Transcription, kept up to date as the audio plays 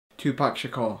Tupac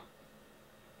Shakur,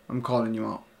 I'm calling you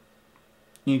out.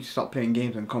 You need to stop playing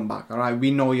games and come back, alright?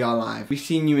 We know you're alive. We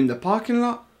seen you in the parking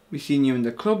lot. We seen you in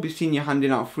the club. We seen you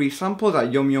handing out free samples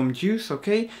at Yum Yum Juice,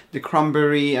 okay? The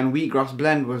cranberry and wheatgrass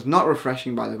blend was not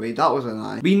refreshing, by the way. That was a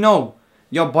lie. We know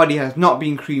your body has not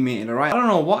been cremated, alright? I don't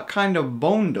know what kind of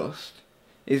bone dust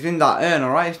is in that urn,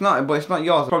 alright? It's not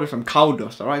yours. It's probably some cow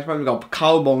dust, alright? It's probably got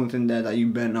cow bones in there that you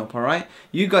burnt up, alright?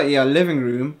 You got your living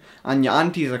room and your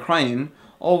aunties are crying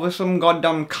over some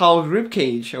goddamn cow's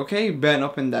ribcage, okay? Burnt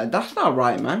up in there. That's not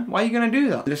right, man. Why are you gonna do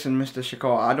that? Listen, Mr.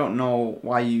 Shakur, I don't know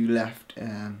why you left.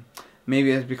 Maybe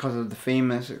it's because of the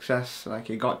fame and success, like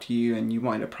it got to you and you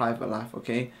wanted a private life,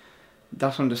 okay?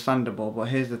 That's understandable, but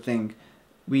here's the thing.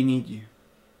 We need you,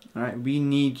 alright? We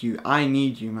need you. I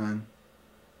need you, man.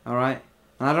 Alright?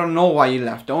 And I don't know why you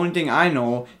left. The only thing I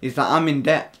know is that I'm in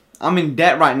debt. I'm in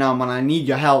debt right now, man. I need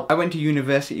your help. I went to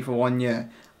university for 1 year.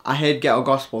 I heard Ghetto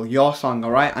Gospel, your song,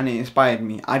 alright? And it inspired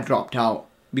me. I dropped out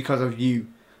because of you,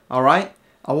 alright?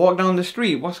 I walked down the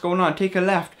street. What's going on? Take a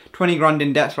left. 20 grand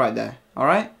in debts right there,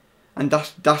 alright? And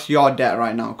that's your debt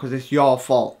right now because it's your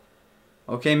fault.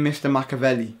 Okay, Mr.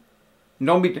 Machiavelli.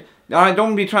 Don't be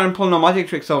trying to pull no magic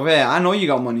tricks over here. I know you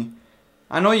got money.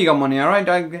 I know you got money, alright?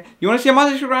 You want to see a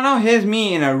magic trick right now? Here's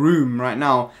me in a room right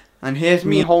now. And here's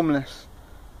me homeless.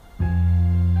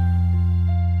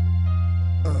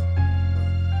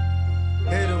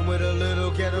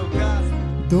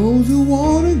 Those who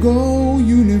wanna go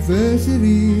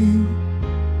university,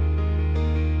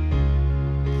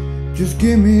 just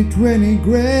give me 20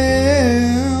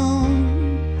 grand.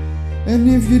 And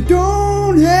if you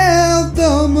don't have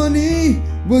the money,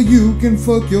 well, you can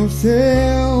fuck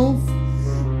yourself.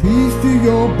 Peace to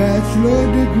your bachelor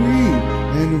degree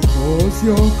and of course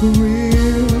your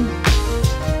career.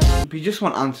 We just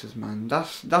want answers, man.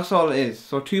 That's all it is.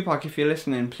 So Tupac, if you're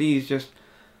listening, please just,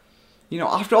 you know,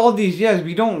 after all these years,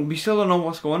 we still don't know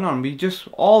what's going on.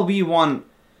 All we want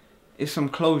is some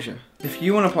closure. If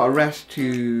you want to put a rest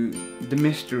to the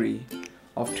mystery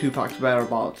of Tupac's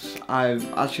whereabouts, I've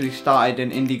actually started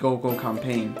an Indiegogo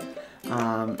campaign,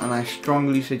 and I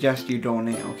strongly suggest you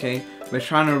donate. Okay, we're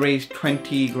trying to raise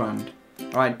 20 grand,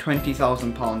 right?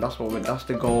 £20,000. That's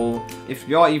the goal. If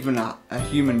you're even a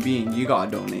human being, you gotta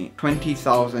donate.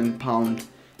 £20,000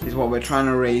 is what we're trying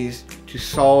to raise to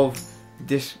solve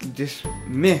this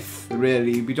myth.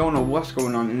 Really, we don't know what's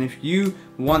going on, and if you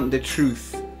want the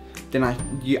truth, then I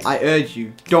urge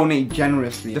you, donate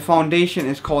generously. The foundation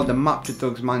is called the Map to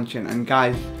Thugs Mansion, and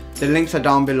guys, the links are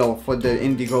down below for the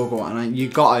Indiegogo, and you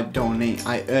gotta donate.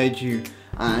 I urge you,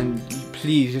 and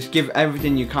please just give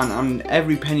everything you can, and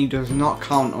every penny does not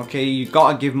count, okay? You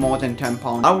gotta give more than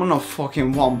 £10. I want no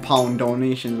fucking £1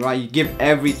 donations, right? You give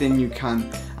everything you can,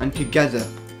 and together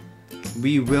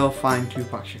we will find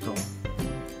Tupac Shakur.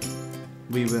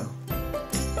 We will.